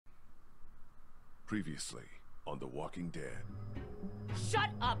Previously on The Walking Dead. Shut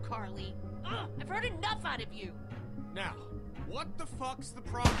up, Carly. Ugh, I've heard enough out of you. Now, what the fuck's the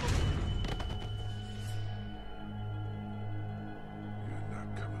problem? You're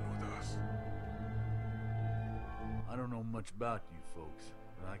not coming with us. I don't know much about you folks,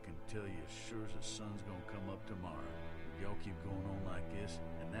 but I can tell you as sure as the sun's gonna come up tomorrow. If y'all keep going on like this,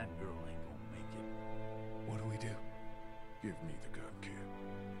 and that girl ain't gonna make it. What do we do? Give me the gun, kid.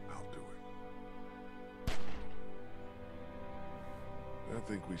 I'll do it. I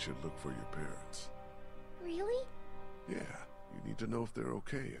think we should look for your parents. Really? Yeah, you need to know if they're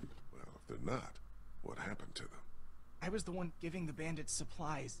okay, and, well, if they're not, what happened to them. I was the one giving the bandits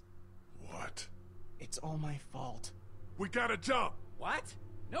supplies. What? It's all my fault. We gotta jump! What?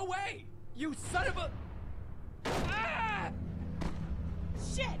 No way! You son of a... Ah!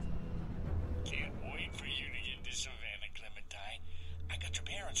 Shit! Can't wait for you to get to Savannah, Clementine. I got your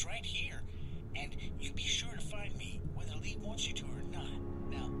parents right here. And you be sure to find me, whether Lee wants you to or not.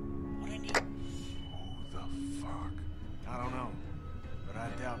 Now, what I need... Who the fuck? I don't know, but I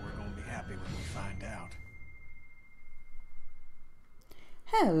doubt we're gonna be happy when we find out.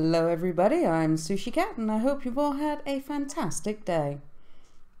 Hello everybody, I'm Sushikat and I hope you've all had a fantastic day.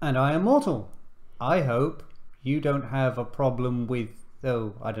 And I am Mortal. I hope you don't have a problem with,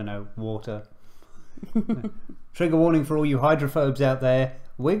 oh, I don't know, water. Trigger warning for all you hydrophobes out there.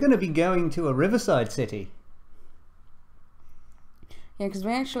 We're going to be going to a riverside city. Yeah, because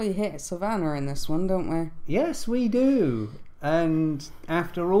we actually hit Savannah in this one, don't we? Yes, we do. And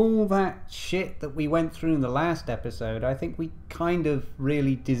after all that shit that we went through in the last episode, I think we kind of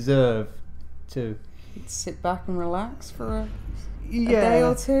really deserve to sit back and relax for a day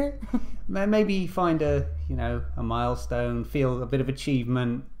or two. Maybe find a milestone, feel a bit of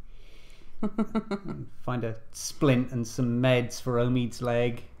achievement. Find a splint and some meds for Omid's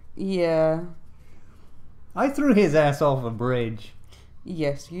leg. Yeah. I threw his ass off a bridge.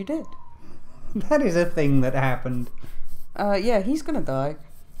 Yes, you did. That is a thing that happened. Yeah, he's gonna die.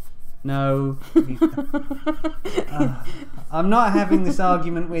 No. I'm not having this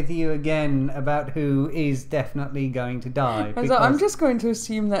argument with you again about who is definitely going to die. I'm just going to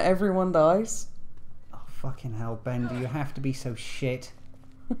assume that everyone dies. Oh, fucking hell, Ben, do you have to be so shit?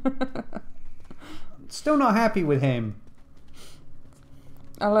 Still not happy with him.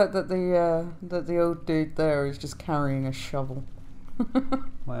 I like that the old dude there is just carrying a shovel.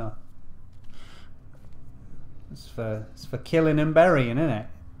 Well, it's for killing and burying, isn't it?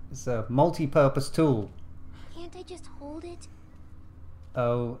 It's a multi-purpose tool. Can't I just hold it?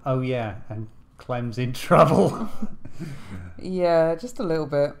 Oh yeah, and Clem's in trouble. Yeah, just a little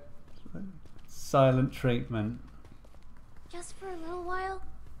bit. Silent treatment. Just for a little while?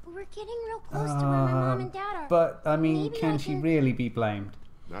 We're getting real close to where my mom and dad are. But, I mean, Maybe can she really be blamed?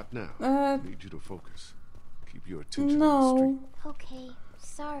 Not now. I need you to focus. Keep your attention on the No. street. Okay,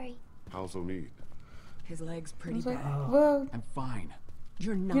 sorry. How's Omid? His leg's pretty It's like, bad. well, I'm fine.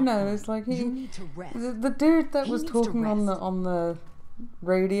 You're not. you know, fine. it's like You need to rest. the dude that He was needs to talking on rest. the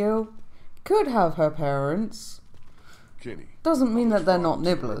radio could have her parents. Kenny. Doesn't mean how that they're much not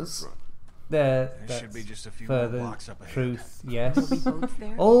farther is there in nibblers. front? There That's should be just a few more further blocks up ahead. truth, yes. Are we both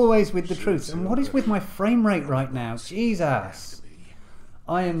there? Always with the Should truth. And what is with my frame rate right now? Jesus.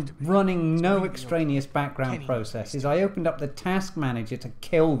 I am running no extraneous background processes. I opened up the task manager to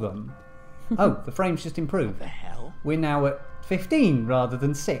kill them. Oh, the frame's just improved. The hell? We're now at 15 rather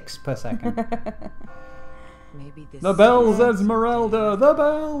than 6 per second. Maybe this. The bells, Esmeralda! The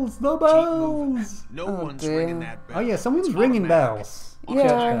bells! The Keep moving. bells! No Oh, one's dear. ringing that bell. Oh yeah, someone's It's ringing automatic. bells. Yeah. Church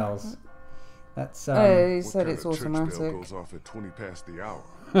bells. That's He What said kind it's of church bell automatic. goes off at 20 past the hour?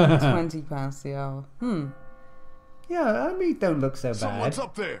 20 past the hour. Yeah, I mean, don't look so bad. Someone's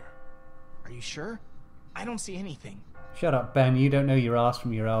up there! Are you sure? I don't see anything. Shut up, Ben. You don't know your ass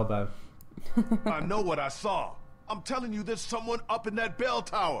from your elbow. I know what I saw. I'm telling you, there's someone up in that bell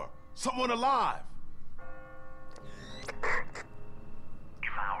tower. Someone alive.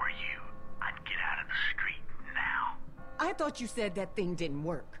 If I were you, I'd get out of the street now. I thought you said that thing didn't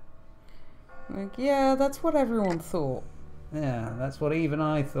work. Like, yeah, that's what everyone thought. Yeah, that's what even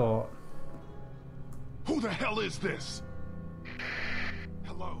I thought. Who the hell is this?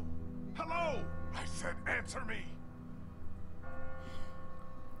 Hello? Hello? I said answer me.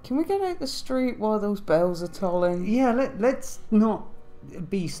 Can we get out the street while those bells are tolling? Yeah, let's not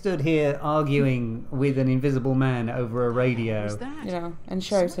be stood here arguing with an invisible man over a radio. Who's that? You know, and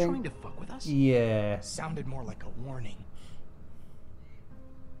Someone shouting. trying to fuck with us? Yeah. Sounded more like a warning.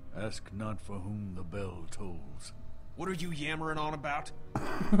 Ask not for whom the bell tolls. What are you yammering on about?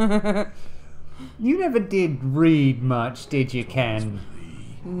 You never did read much, did you, Ken?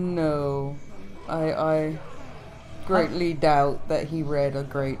 No. I greatly doubt that he read a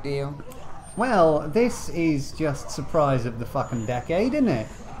great deal. Well, this is just surprise of the fucking decade, isn't it?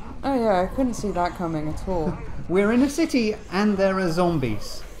 Oh yeah, I couldn't see that coming at all. We're in a city and there are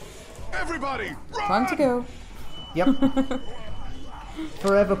zombies. Everybody, run! Time to go. Yep.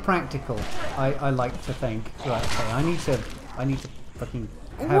 Forever practical, I like to think. Right, okay, I need to fucking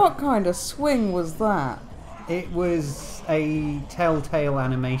have... What kind of swing was that? It was a Telltale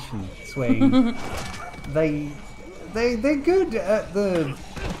animation swing. They're good at the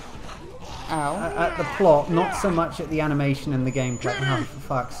Ow. at the plot, not so much at the animation and the gameplay. Oh, for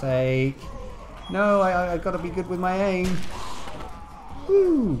fuck's sake! No, I gotta be good with my aim.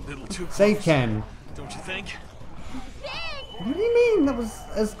 Woo! Save Ken. Don't you think? What do you mean? That was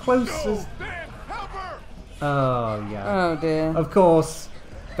as close as. Oh yeah. Oh dear. Of course.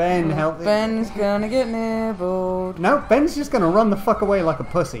 Ben, help me. Ben's gonna get nibbled. No, Ben's just gonna run the fuck away like a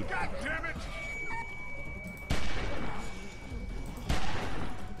pussy. God damn it!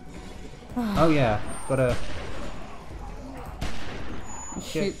 Oh yeah, gotta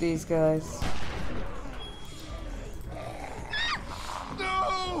Shoot these guys.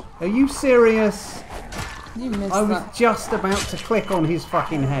 No! Are you serious? You missed I was that. just about to click on his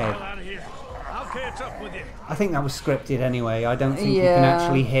fucking head. Out of here. I'll catch up with you. I think that was scripted anyway. I don't think you can Yeah.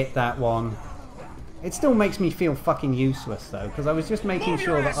 actually hit that one. It still makes me feel fucking useless though, because I was just making Move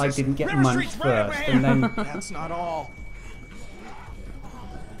sure your that I asses! didn't get River munched Street's right first, over and then. That's not all.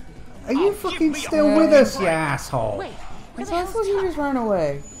 Are you give fucking me a still with us, you asshole? Wait, where the So I hell's thought you just ran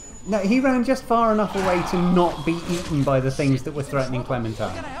away. No, he ran just far enough away to not be eaten by the things that were threatening Clementine.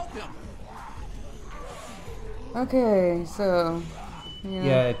 Help him. Okay, so... Yeah.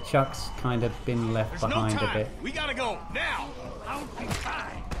 Yeah, Chuck's kind of been left There's no behind a time. bit. We gotta go now. Don't be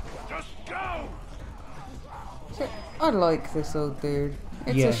fine. Just go. So, I like this old dude.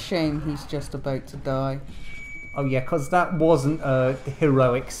 It's Yeah. a shame he's just about to die. Oh yeah, because that wasn't a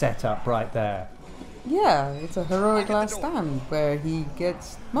heroic setup right there. Yeah, it's a heroic last stand where he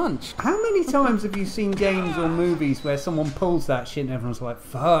gets munched. How many times have you seen games or movies where someone pulls that shit and everyone's like,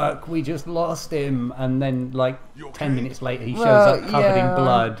 fuck, we just lost him, and then like 10 minutes later he shows Well, up covered yeah. in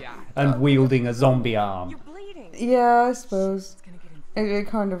blood and wielding a zombie arm. Yeah, I suppose. It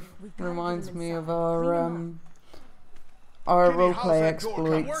kind of reminds me of our roleplay how's that door?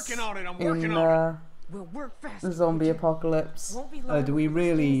 I'm exploits working on it, I'm in working on We'll work fast. the zombie apocalypse. Do we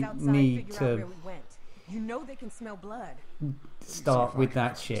really need to You know they can smell blood. start with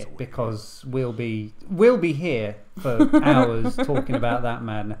that shit, because we'll be here for hours talking about that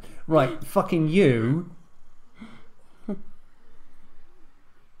man. Right, fucking you.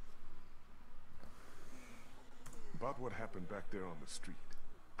 About what happened back there on the street.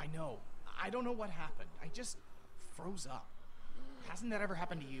 I know. I don't know what happened. I just froze up. Hasn't that ever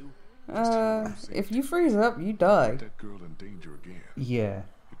happened to you? If you freeze up, you die. Put that girl in danger again. Yeah.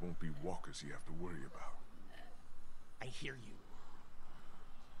 It won't be walkers you have to worry about. I hear you.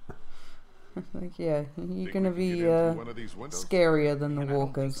 Like, yeah, you're Think gonna we can be get in through one of these windows? scarier than the Man, I don't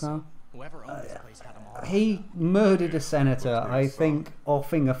think walkers, so. huh? Whoever owns this place had them all. He murdered a senator, I think,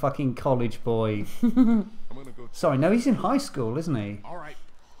 offing a fucking college boy. I'm gonna go Sorry, no, he's in high school, isn't he? All right.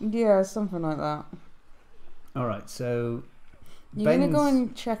 Yeah, something like that. Alright, so... You're gonna go Ben's-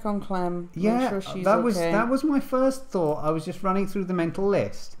 and check on Clem. Make Yeah, sure she's that okay. was my first thought. I was just running through the mental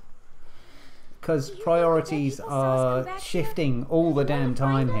list. Because priorities are shifting all the damn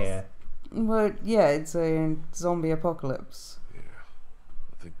time here. But yeah, it's a zombie apocalypse. Yeah,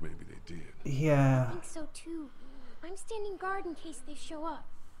 I think maybe they did. Yeah. I think so too. I'm standing guard in case they show up.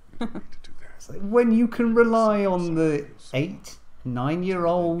 We don't need to do that. When you can rely on the 8,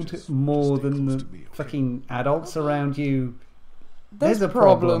 9-year-old more than the fucking adults around you, there's a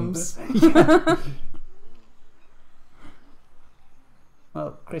problem. Yeah.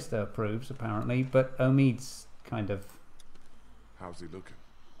 Well, Krista approves apparently, but Omid's kind of... How's he looking?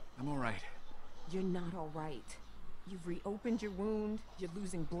 I'm all right. You're not all right. You've reopened your wound, you're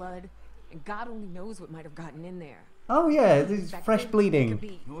losing blood, and God only knows what might have gotten in there. Oh yeah, there's fresh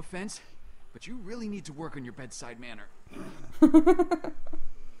bleeding. No offense, but you really need to work on your bedside manner.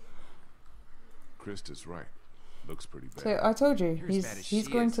 Krista's right. Looks pretty bad. So I told you, You're as bad as he's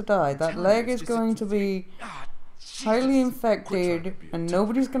she going is. to die. That Tell leg her is it's just going a to be Ah, highly Jesus. infected, and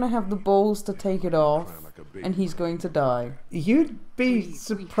nobody's going to have the balls to take it off, Like a baby. and he's going to die. You'd be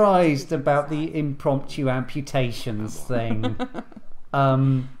surprised about the impromptu amputations thing.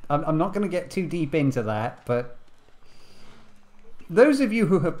 I'm not going to get too deep into that, but those of you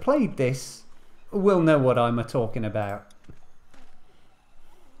who have played this will know what I'm talking about.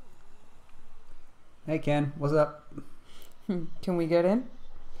 Hey Ken, what's up? Can we get in?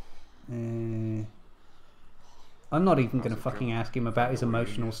 I'm not even going to fucking ask him about his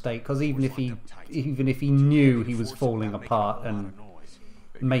emotional state, because even if he knew he was falling apart and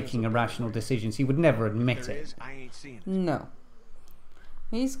making irrational decisions, he would never admit it. No.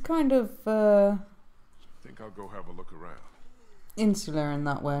 He's kind of Think I'll go have a look around. insular in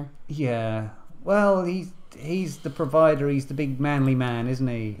that way. Yeah. Well, he's the provider. He's the big manly man, isn't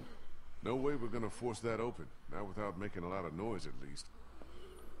he? No way we're gonna force that open. Not without making a lot of noise, at least.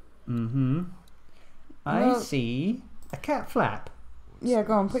 Mm-hmm. I see a cat flap. Yeah,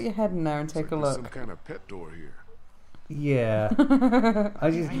 go on, put your head in there and take a look. Some kind of pet door here. Yeah. I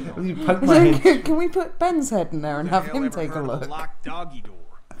just poke my head. Can we put Ben's head in there and have him take a look? Locked doggy door.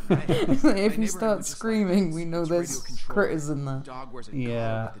 If you start screaming, we know there's critters in there.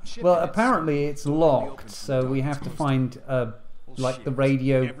 Yeah. Well, apparently it's locked, so we have to find like the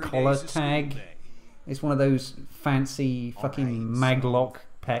radio collar tag. It's one of those fancy fucking maglock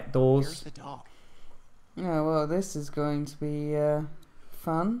pet doors. Yeah, well, this is going to be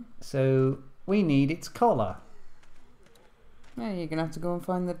fun. So we need its collar. Yeah, you're gonna have to go and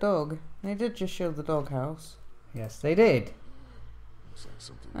find the dog. They did just show the doghouse. Yes, they did. Looks like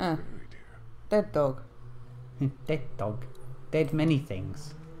something was buried here. Dead dog. Dead dog. Dead many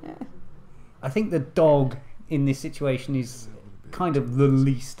things. Yeah. I think the dog in this situation is kind of the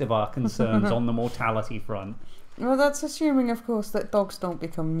least of our concerns on the mortality front. Well, that's assuming, of course, that dogs don't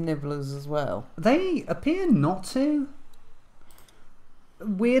become nibblers as well. They appear not to.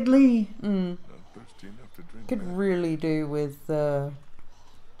 Weirdly. Not thirsty enough to drink. Could really do with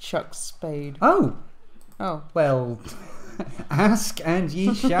Chuck's spade. Oh! Oh. Well, ask and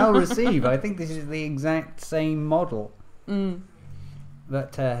ye shall receive. I think this is the exact same model.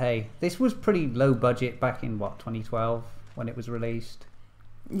 But hey, this was pretty low budget back in, what, 2012 when it was released?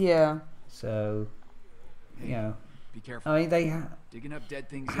 Yeah. So, you know, Be careful. I mean, they Digging up dead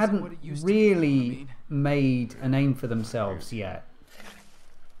things isn't hadn't what it used really to be, made a name for themselves yet.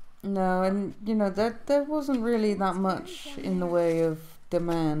 No, and you know there wasn't really that much in the way of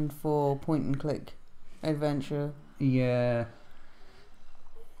demand for point and click adventure. Yeah.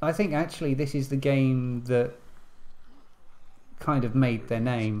 I think actually this is the game that kind of made their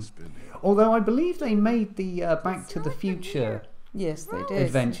name. Although I believe they made the Back to the Future Yes, they did.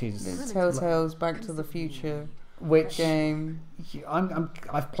 adventures. The Telltale's Back to the Future Which game.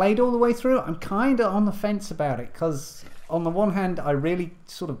 I've played all the way through. I'm kind of on the fence about it because on the one hand I really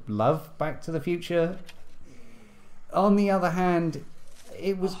sort of love Back to the Future. On the other hand,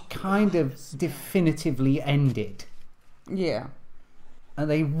 it was kind of definitively ended. Yeah. And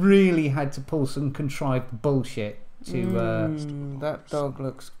they really had to pull some contrived bullshit to... that dog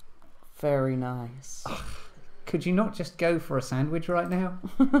looks very nice. Could you not just go for a sandwich right now?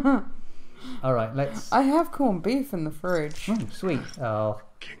 Alright, let's... I have corned beef in the fridge. Oh, sweet. Oh.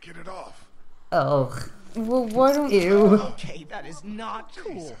 Can't get it off. Oh. Well, why don't Ew. Okay, that is not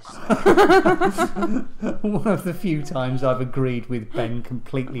cool. One of the few times I've agreed with Ben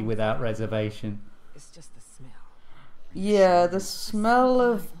completely without reservation. It's just the smell. Yeah, the smell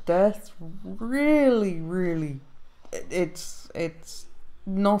of death really it's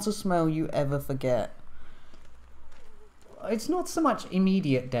not a smell you ever forget. It's not so much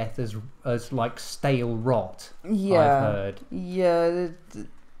immediate death as like stale rot. Yeah. I've heard. Yeah,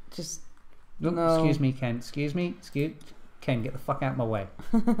 just Look, no. excuse me, Ken. Excuse me. Ken, get the fuck out of my way.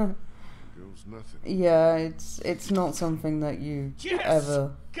 Goes nothing. Yeah, it's not something that you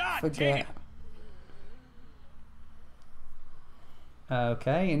ever forget.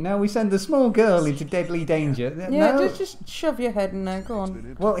 Okay, and now we send the small girl into deadly danger. Yeah, No. just shove your head in there. Go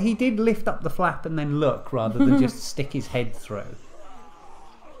on. Well, he did lift up the flap and then look rather than just stick his head through.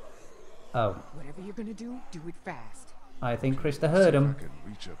 Oh, Whatever you're gonna do it fast. I think Krista heard him. I can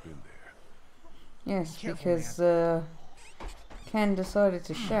reach up in there. Yes, Careful, because Ken decided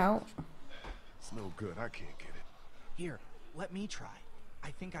to shout. It's no good. I can't get it. Here, let me try.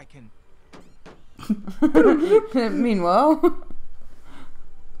 I think I can. Meanwhile,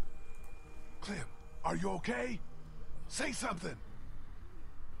 Clem, are you okay? Say something.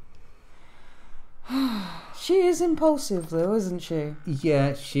 she is impulsive though, isn't she?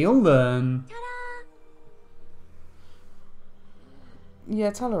 Yeah, she'll learn.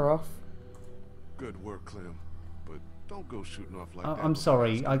 Yeah, tell her off. Good work, Clem. But don't go shooting off like that. I'm with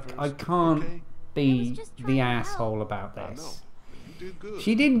sorry, I bystanders, can't okay? be just the trying to help. asshole about I know. this. You did good.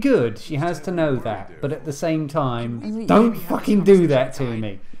 She did good, she has to know that, but at the same time, Isn't don't you- fucking do that to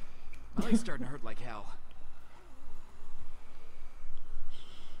me. My leg's starting to hurt like hell.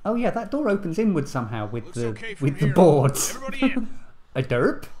 Oh yeah, that door opens inward somehow with Looks the okay from with the here. boards. Everybody in. A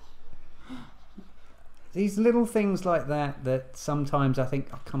derp? these little things like that sometimes I think,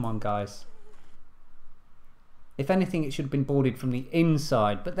 oh, come on, guys. If anything, it should have been boarded from the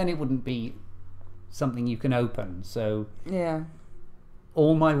inside, but then it wouldn't be something you can open. So Yeah.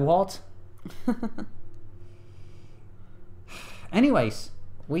 all my what? Anyways,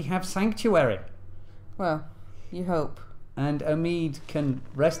 we have Sanctuary. Well, you hope. And Omid can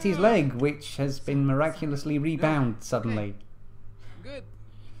rest his leg, which has been miraculously rebound suddenly. Good.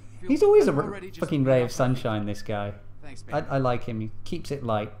 He's always a already just fucking ray of sunshine, this guy. Thanks, I like him. He keeps it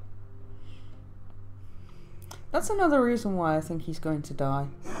light. That's another reason why I think he's going to die.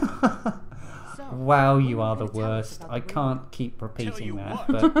 Wow, you are the worst. I can't keep repeating that,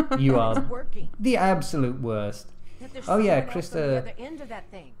 but you are the absolute worst. Oh yeah, Krista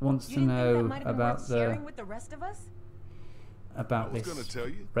wants to know about about this gonna tell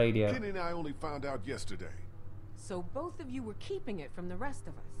you. radio. Kenny and I only found out yesterday. So both of you were keeping it from the rest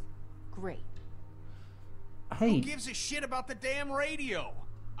of us. Great. Hey, Who gives a shit about the damn radio?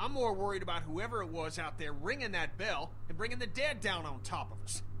 I'm more worried about whoever it was out there ringing that bell and bringing the dead down on top of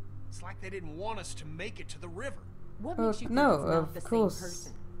us. It's like they didn't want us to make it to the river. What makes you think no, it's not of the course. same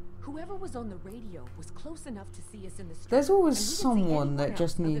person? Whoever was on the radio was close enough to see us in the street. There's always and we didn't see someone anyone that just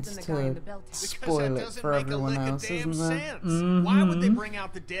else other needs than the guy in to the bell tower. spoil it for everyone else, isn't there? Sense. Why would they bring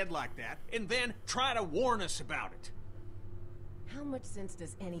out the dead like that and then try to warn us about it? How much sense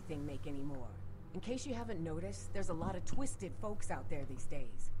does anything make anymore? In case you haven't noticed, there's a lot of twisted folks out there these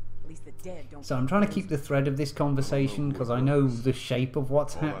days. At least the dead don't. so I'm trying to keep the thread of this conversation because I know the shape of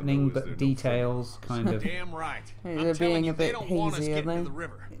what's happening, but details kind of. Damn right. Hey, I'm they're telling being you, a they bit don't want us hazy, are getting to they? the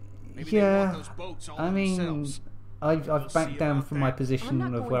river. Maybe they want Yeah, those boats all I mean, themselves. I've We'll backed see down about from my that. position I'm not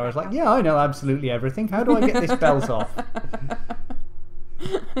of going where I was back like, out yeah, there. I know absolutely everything. How do I get this belt off?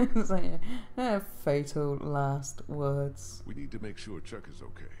 It's like fatal last words. We need to make sure Chuck is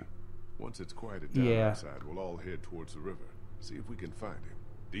okay. Once it's quieted down Yeah. outside, we'll all head towards the river. See if we can find him.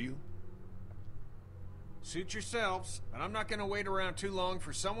 Deal? Suit yourselves, but I'm not going to wait around too long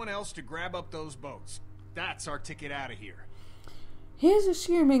for someone else to grab up those boats. That's our ticket out of here. Here's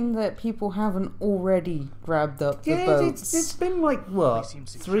assuming that people haven't already grabbed up the Yeah, boats. it's been like what,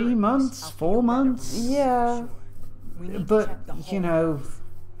 seems secure 3 in this. months, 4 months? Yeah. We need to But check the whole you know, house.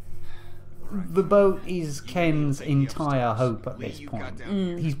 the boat is Ken's entire hope at this point.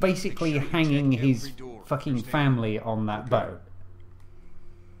 He's basically hanging his fucking family on that boat.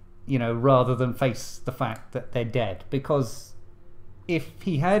 You know, rather than face the fact that they're dead. Because if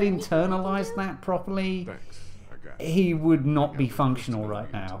he had internalized that properly, Thanks. I got it. he would not be Got the functional pistol on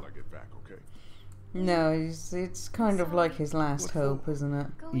right me now. until I get back, okay? No, it's kind of like his last hope, isn't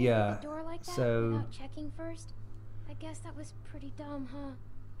it? Going Yeah, through the door like that so- without checking first? I guess that was pretty dumb, huh?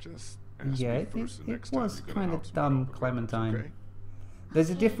 Just ask Yeah, me it, first the it next time was you get a kind house of with all dumb, the weapons, Clementine. okay? There's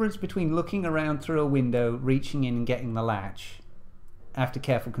a difference between looking around through a window, reaching in and getting the latch, after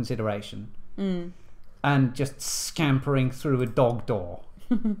careful consideration, and just scampering through a dog door.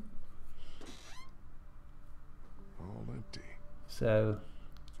 All empty. So,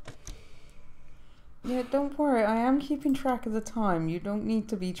 Yeah, don't worry. I am keeping track of the time. You don't need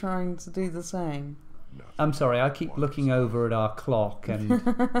to be trying to do the same. I'm sorry, I keep looking over at our clock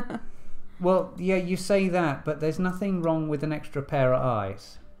and... Well, yeah, you say that, but there's nothing wrong with an extra pair of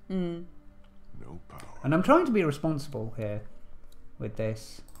eyes. No power. And I'm trying to be responsible here with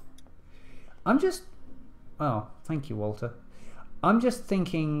this. I'm just... Oh, thank you, Walter. I'm just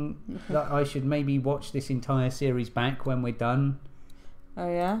thinking that I should maybe watch this entire series back when we're done Oh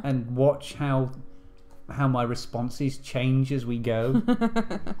yeah. and watch how my responses change as we go.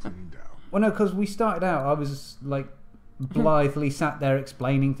 Cleaned out. Well, no, because we started out, I was like blithely sat there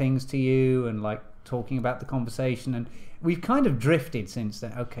explaining things to you and like talking about the conversation, and we've kind of drifted since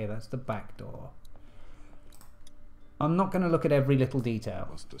then. Okay, that's the back door. I'm not going to look at every little detail,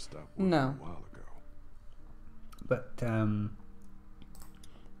 Must have stopped working No. a while ago. but oh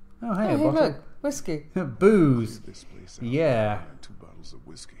Oh, hey, a hey, bottle. look, whiskey. Booze. This place out. Yeah. I had 2 bottles of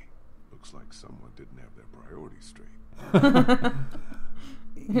whiskey. Looks like someone didn't have their priorities straight.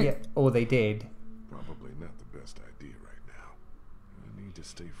 Yeah, or they did. Probably not the best idea right now. I need to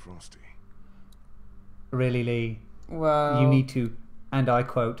stay frosty. Really, Lee? Wow. You need to, and I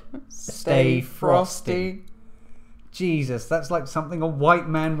quote, stay frosty. Jesus, that's like something a white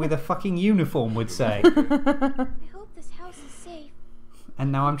man with a fucking uniform would say. I hope this house is safe.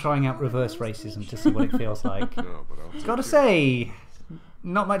 And now I'm trying out reverse racism to see what it feels like. No, but I'll take Gotta care. say,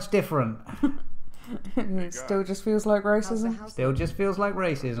 not much different. It still just feels like How's the racism. house? Still just feels like I'm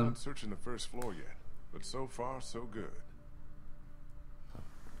racism. not searching the first floor yet, but so far so good.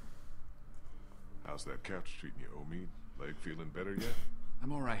 How's that couch treating you, Omid? Leg feeling better yet?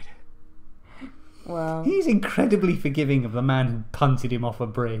 I'm all right. Wow. He's incredibly forgiving of the man who punted him off a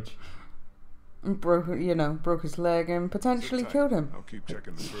bridge. And broke his leg and potentially killed him. I'll keep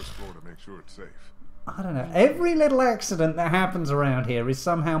checking the first floor to make sure it's safe. I don't know. Every little accident that happens around here is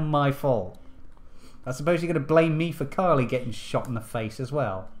somehow my fault. I suppose you're going to blame me for Carly getting shot in the face as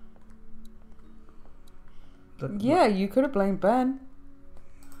well. But Yeah, you could have blamed Ben.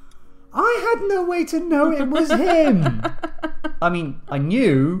 I had no way to know it was him. I mean, I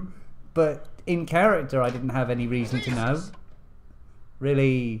knew, but in character I didn't have any reason to know.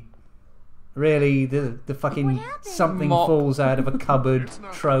 Really, the fucking something Mop. falls out of a cupboard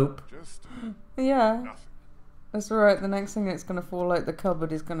trope. Just Yeah. nothing. That's right. The next thing that's going to fall out the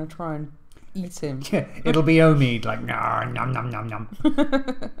cupboard is going to try and eat him. Yeah, it'll be Omid, like, nom nom nom nom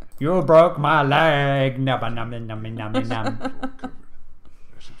nom. You broke my leg, nom nom nom nom nom nom. Floor covered.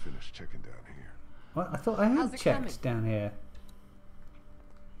 I should finish checking down here. What? I thought I had How's it checked down here.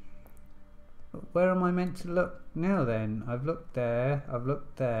 Where am I meant to look now then? I've looked there, I've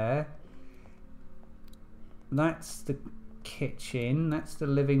looked there. That's the kitchen, that's the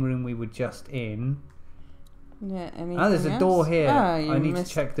living room we were just in. Yeah. Anything Ah, there's a door else? here. Ah, you I need missed,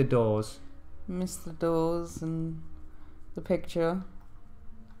 to check the doors. missed the doors and the picture.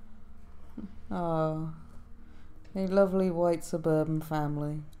 Oh, a lovely white suburban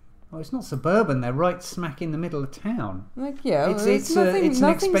family. Oh, it's not suburban, they're right smack in the middle of town. Like, yeah, It's- there's it's an nothing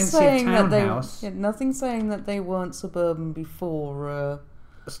expensive saying that townhouse. yeah, nothing saying that they weren't suburban before.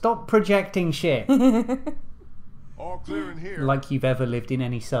 Stop projecting shit. All clear in here. Like you've ever lived in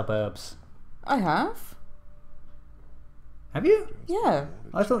any suburbs. I have. Have you? Yeah.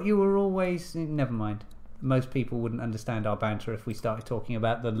 I thought you were always... Never mind. Most people wouldn't understand our banter if we started talking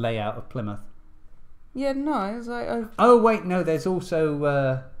about the layout of Plymouth. Yeah, no, it's like Oh, wait, no, there's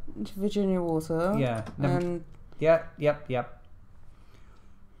also... Virginia Water. yeah. Never, And Yep.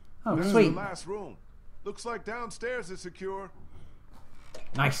 Oh, This is sweet. the last room. Looks like downstairs is secure.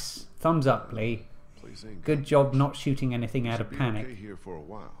 Nice. Thumbs up, Lee. Place ain't Good job not shooting anything out of Should be panic. okay here for a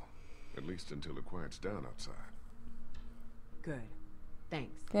while. At least until it quiets down outside. Good.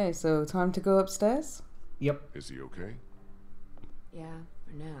 Thanks. okay, so time to go upstairs. Yep. Is he okay? Yeah,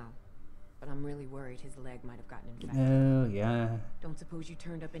 for now. But I'm really worried his leg might have gotten infected. Oh, yeah. Don't suppose you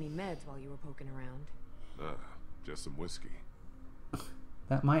turned up any meds while you were poking around? Nah, just some whiskey.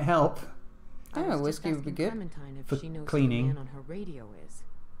 That might help. I Yeah, was just whiskey would be asking good. Clementine if For she knows cleaning. who the man on her radio is.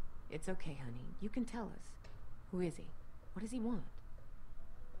 It's okay, honey. You can tell us. Who is he? What does he want?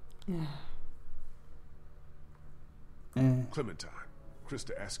 Clementine,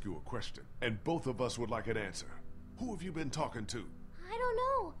 Krista asked you a question, and both of us would like an answer. Who have you been talking to? I don't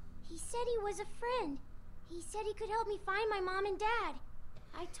know. He said he was a friend. He said he could help me find my mom and dad.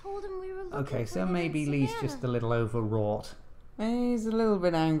 I told him we were looking Okay, for so them in maybe Lee's Savannah. just a little overwrought. He's a little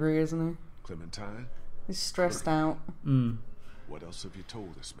bit angry, isn't he? Clementine, He's stressed out. what else have you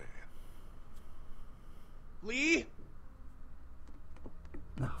told this man? Lee?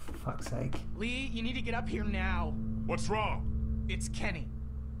 Oh, for fuck's sake. Lee, you need to get up here now. What's wrong? It's Kenny.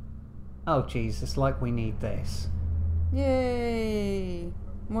 Oh, Jesus, like we need this. Yay!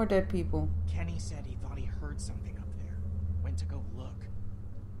 More dead people. Kenny said he thought he heard something up there. Went to go look.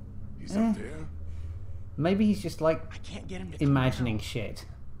 He's up there? Maybe he's just like I can't get him to come imagining out. shit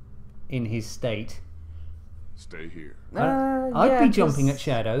in his state. Stay here. I'd yeah, be jumping 'cause- at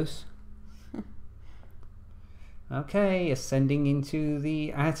shadows. Okay, ascending into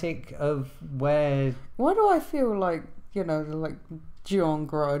the attic of where... Why do I feel like, like John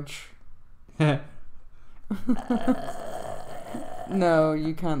Grudge? No,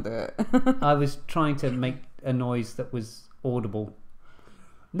 you can't do it. I was trying to make a noise that was audible.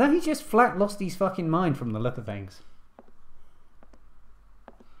 No, he just flat lost his fucking mind from the look of things.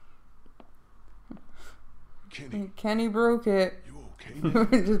 Kenny, Kenny broke it. you okay, man?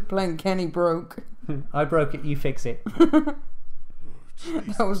 We're just playing Kenny broke. I broke it, you fix it.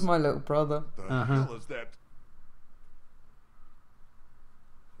 Jesus, That was my little brother. the hell is that?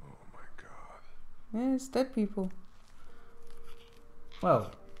 Oh my god. Yeah, it's dead people.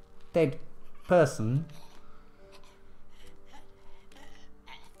 Well, dead person.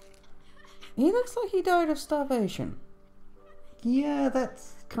 He looks like he died of starvation. Yeah,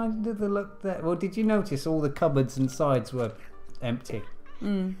 that's kind of the look there. Well, did you notice all the cupboards and sides were empty?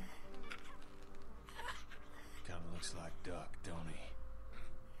 Kinda looks like Duck, don't he?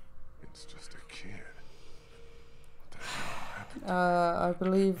 It's just a kid. What the hell happened? I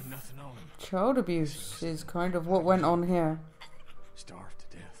believe Nothing on him. child abuse is kind of what went on here. Starved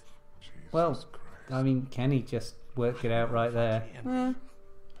to death. Jesus Well, Christ. I mean, Kenny just worked it out right there. Yeah.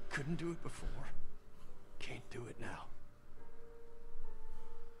 Couldn't do it before. Can't do it now.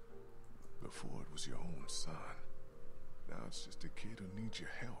 The before it was your own son. Now it's just a kid who needs your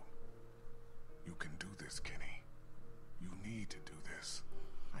help. You can do this, Kenny. You need to do this.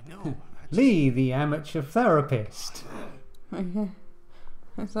 I know. Lee, the amateur therapist.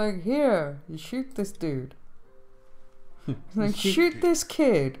 It's like, here, you shoot this dude. It's like, shoot this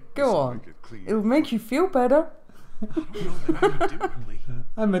kid. Go on. It'll make you feel better. I don't know that I can do it, Lee.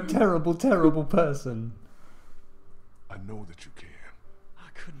 I'm a terrible, terrible person. I know that you can. I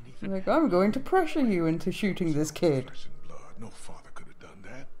couldn't even. Like, I'm going to pressure you into shooting this kid. Flesh and blood. No father could have done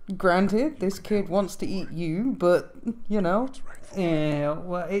that. Granted, this kid wants to eat you, but, you know. It's right for Yeah,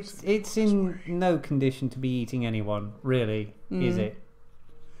 well, it's in no condition to be eating anyone, really, is it?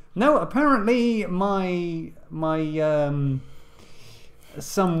 No, apparently my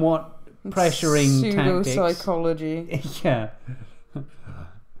somewhat pressuring tactics. Pseudo-psychology. Yeah.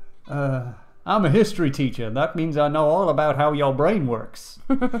 I'm a history teacher. That means I know all about how your brain works.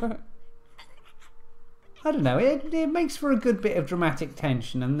 I don't know. It makes for a good bit of dramatic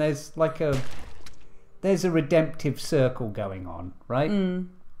tension, and there's like a redemptive circle going on, right?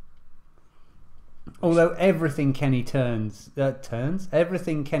 Although everything Kenny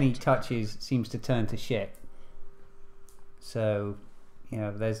everything Kenny touches seems to turn to shit. So, you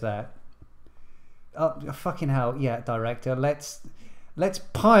know, there's that. Oh, fucking hell, yeah, director. Let's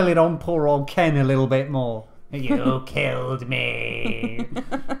pile it on poor old Ken a little bit more. You killed me.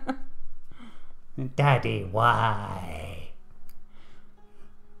 Daddy, why?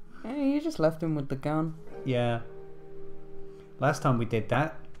 Hey, you just left him with the gun. Yeah. Last time we did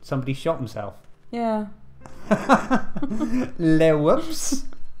that, somebody shot himself. Yeah. Whoops.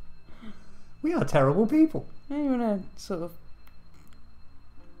 We are terrible people. Yeah, you wanna sort of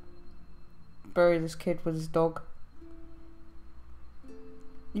bury this kid with his dog.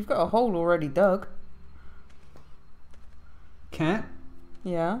 You've got a hole already dug. Cat,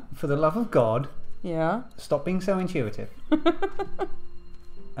 Yeah. for the love of God, Yeah. stop being so intuitive.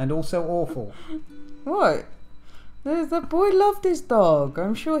 And also awful. What? The boy loved his dog.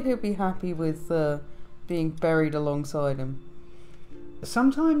 I'm sure he'll be happy with being buried alongside him.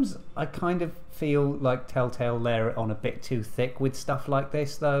 Sometimes I kind of feel like Telltale layer it on a bit too thick with stuff like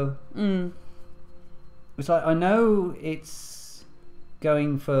this, though. It's like, I know it's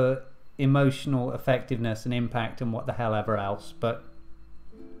going for emotional effectiveness and impact and what the hell ever else, but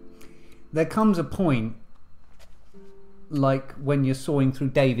there comes a point, like when you're cutting through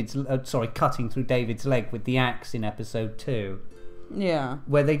David's leg with the axe in episode 2. Yeah.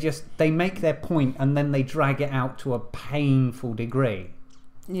 Where they make their point and then they drag it out to a painful degree.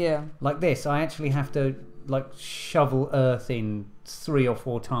 Yeah. Like this, I actually have to like shovel earth in 3 or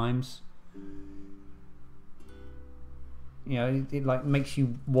 4 times. You know, it like makes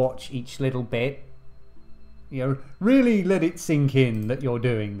you watch each little bit. You know, really let it sink in that you're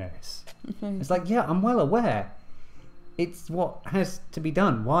doing this. It's like, yeah, I'm well aware. It's what has to be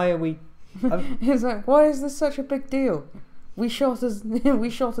done. Why are we? It's like, why is this such a big deal? We shot a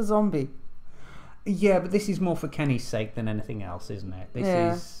zombie. Yeah, but this is more for Kenny's sake than anything else, isn't it?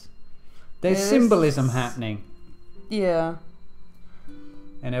 There's symbolism happening. Yeah.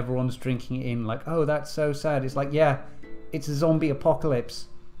 And everyone's drinking it in like, oh, that's so sad. It's like, yeah, it's a zombie apocalypse.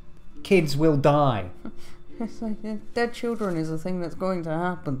 Kids will die. It's like, dead children is a thing that's going to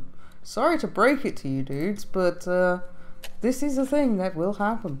happen. Sorry to break it to you dudes, but this is a thing that will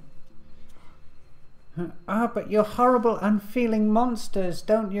happen. But you're horrible, unfeeling monsters,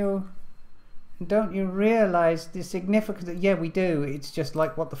 don't you? Don't you realise the significance? Yeah, we do. It's just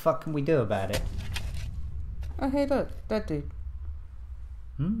like, what the fuck can we do about it? Oh, hey, look, dead dude.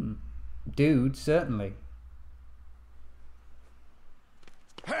 Dude, certainly.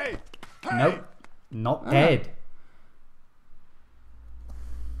 Hey! Hey! Nope, not dead.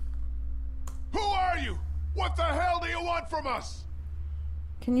 Who are you? What the hell do you want from us?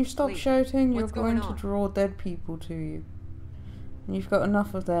 Can you stop Lee, shouting? You're what's going going to on? draw dead people to you. And you've got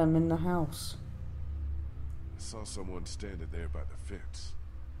enough of them in the house. I saw someone standing there by the fence,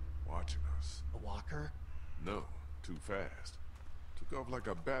 watching us. A walker? No, too fast. Took off like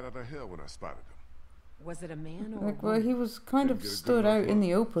a bat out of hell when I spotted him. Was it a man or a Like, well, woman? he was kind Didn't of get a good stood enough out in look.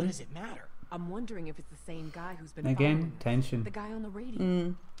 the What open. does it matter? I'm wondering if it's the same guy who's been Again, following us. tension. The guy on the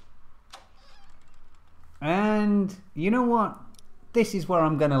radio. And you know what? This is where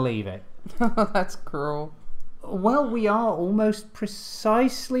I'm going to leave it. That's cruel. Well, we are almost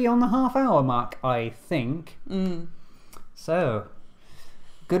precisely on the half-hour mark, I think. So,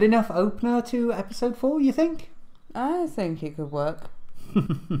 good enough opener to episode 4, you think? I think it could work.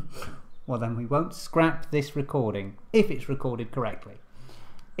 Well, then we won't scrap this recording, if it's recorded correctly.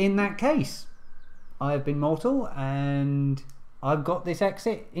 In that case, I have been Mortal, and I've got this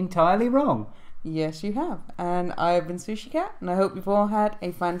exit entirely wrong. Yes, you have. And I've been Sushikat, and I hope you've all had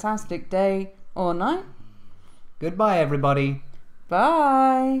a fantastic day or night. Goodbye, everybody.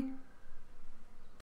 Bye.